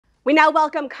We now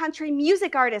welcome country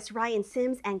music artist Ryan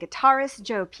Sims and guitarist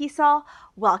Joe Peasall.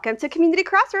 Welcome to Community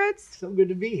Crossroads. So good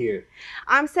to be here.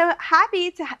 I'm so happy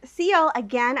to see y'all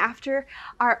again after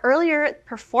our earlier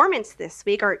performance this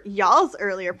week, or y'all's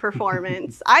earlier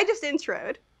performance. I just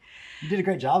introed. You did a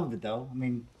great job of it, though. I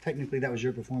mean, technically that was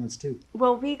your performance, too.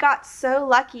 Well, we got so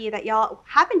lucky that y'all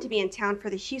happened to be in town for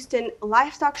the Houston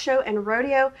Livestock Show and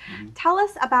Rodeo. Tell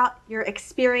us about your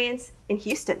experience in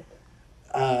Houston.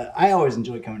 I always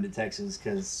enjoy coming to Texas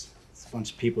because it's a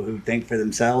bunch of people who think for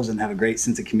themselves and have a great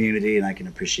sense of community, and I can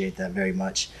appreciate that very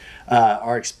much.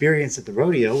 Our experience at the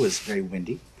rodeo was very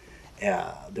windy. There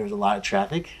was a lot of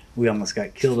traffic. We almost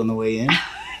got killed on the way in.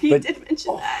 You did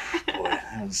mention that. Boy,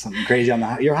 that was something crazy on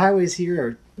the your highways here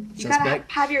are you gotta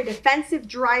have your defensive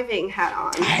driving hat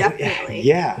on, definitely.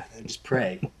 Yeah, just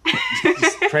pray.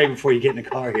 Just pray before you get in the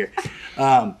car here.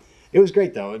 It was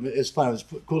great, though. It was fun. It was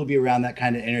cool to be around that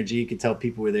kind of energy. You could tell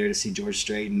people were there to see George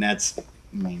Strait, and that's, I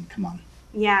mean, come on.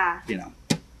 Yeah. You know,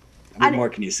 what more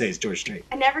can you say? It's George Strait.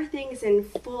 And everything's in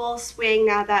full swing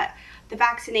now that the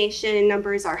vaccination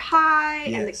numbers are high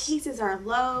and the cases are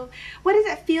low. What does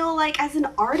it feel like as an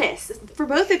artist, for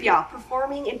both of y'all,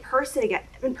 performing in person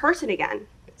again?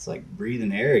 It's like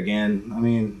breathing air again. I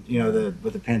mean, you know,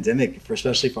 with the pandemic,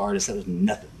 especially for artists, that was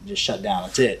nothing. Just shut down.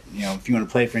 That's it. You know, if you want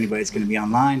to play for anybody, it's going to be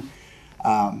online.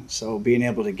 So being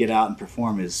able to get out and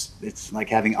perform it's like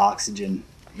having oxygen.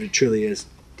 It truly is.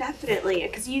 Definitely,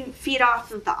 because you feed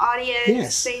off of the audience,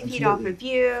 yes, they feed off of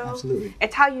you. Absolutely.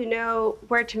 It's how you know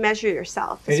where to measure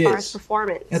yourself as far as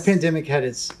performance. The pandemic had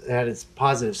its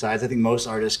positive sides. I think most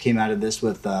artists came out of this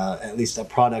with at least a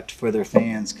product for their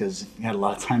fans, because if you had a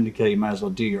lot of time to kill, you might as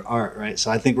well do your art, right? So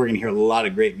I think we're going to hear a lot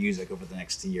of great music over the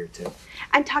next year or two.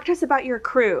 And talk to us about your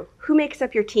crew. Who makes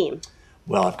up your team?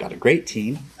 Well, I've got a great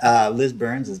team. Liz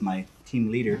Burns is my team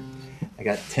leader. I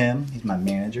got Tim, he's my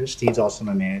manager. Steve's also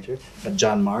my manager. I got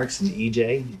John Marks and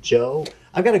EJ, Joe.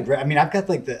 I've got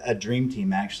like a dream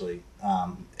team, actually.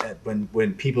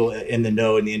 When people in the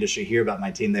know in the industry hear about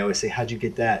my team, they always say, "How'd you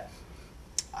get that?"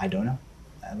 I don't know.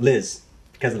 Liz,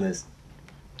 because of Liz.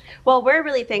 Well, we're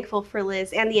really thankful for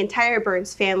Liz and the entire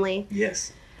Burns family.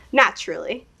 Yes.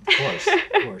 Naturally. Of course,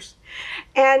 of course.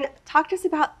 And talk to us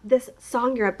about this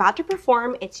song you're about to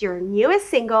perform. It's your newest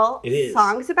single. It is.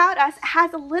 Songs About Us. It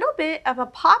has a little bit of a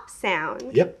pop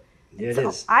sound. Yep. Yeah, it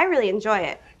is. I really enjoy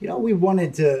it. You know, we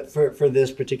wanted to, for this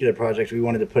particular project, we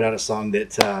wanted to put out a song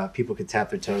that people could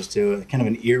tap their toes to, kind of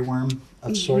an earworm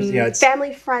of sorts. You know, it's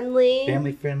family friendly.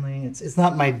 Family friendly. It's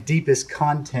not my deepest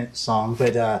content song,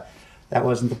 but that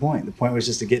wasn't the point. The point was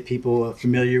just to get people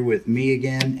familiar with me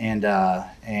again and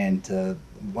to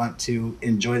want to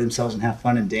enjoy themselves and have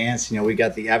fun and dance. You know, we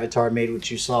got the avatar made,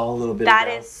 which you saw a little bit That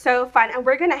ago. is so fun. And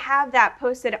we're going to have that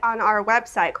posted on our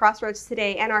website, Crossroads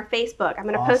Today, and our Facebook. I'm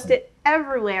going to post it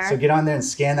everywhere. So get on there and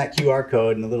scan that QR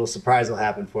code, and a little surprise will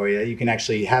happen for you. You can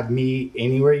actually have me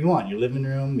anywhere you want. Your living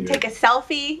room. Take a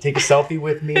selfie. Take a selfie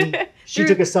with me. She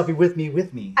took a selfie with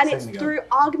me. And it's through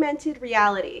augmented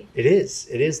reality. It is.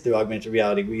 It is through augmented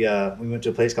reality. We went to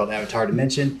a place called Avatar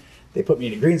Dimension. They put me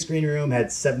in a green screen room,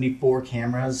 had 74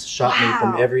 cameras, shot me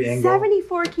from every angle.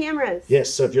 74 cameras. Yes,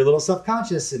 so if you're a little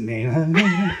self-conscious, it may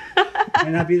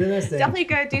not be the best thing. Definitely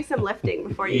go do some lifting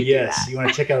before you do that. Yes, you want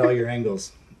to check out all your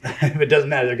angles. It doesn't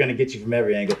matter, they're going to get you from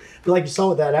every angle. But like you saw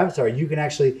with that avatar, you can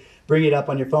actually bring it up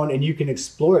on your phone and you can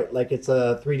explore it like it's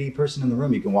a 3D person in the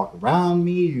room. You can walk around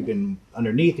me, you can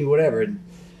underneath me, whatever. And,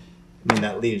 I mean,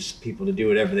 that leaves people to do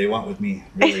whatever they want with me,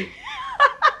 really.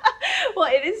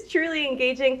 Well, it is truly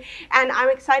engaging, and I'm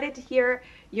excited to hear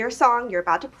your song. You're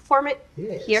about to perform it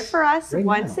here for us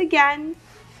once again.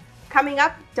 Coming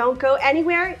up, don't go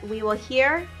anywhere. We will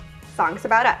hear Songs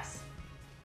About Us.